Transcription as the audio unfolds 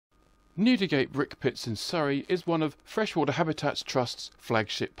Newdigate Brickpits in Surrey is one of Freshwater Habitats Trust's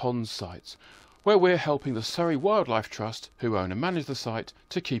Flagship Pond sites, where we're helping the Surrey Wildlife Trust, who own and manage the site,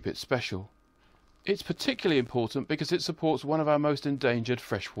 to keep it special. It's particularly important because it supports one of our most endangered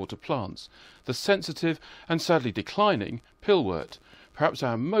freshwater plants, the sensitive and sadly declining Pillwort, perhaps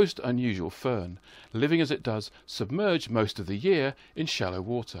our most unusual fern, living as it does submerged most of the year in shallow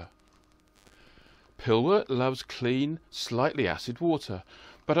water. Pillwort loves clean, slightly acid water,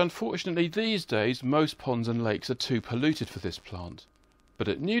 but unfortunately these days most ponds and lakes are too polluted for this plant. But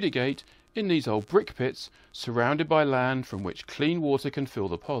at Newdigate, in these old brick pits, surrounded by land from which clean water can fill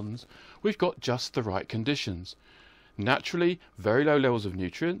the ponds, we've got just the right conditions. Naturally, very low levels of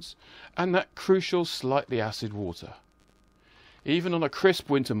nutrients, and that crucial slightly acid water. Even on a crisp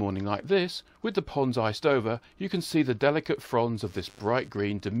winter morning like this, with the ponds iced over, you can see the delicate fronds of this bright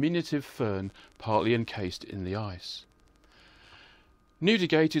green diminutive fern partly encased in the ice.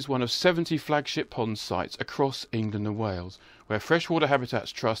 Newdigate is one of 70 flagship pond sites across England and Wales, where Freshwater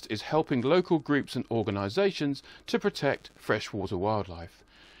Habitats Trust is helping local groups and organisations to protect freshwater wildlife,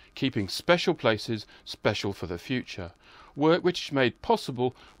 keeping special places special for the future, work which is made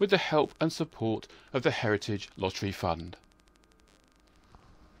possible with the help and support of the Heritage Lottery Fund.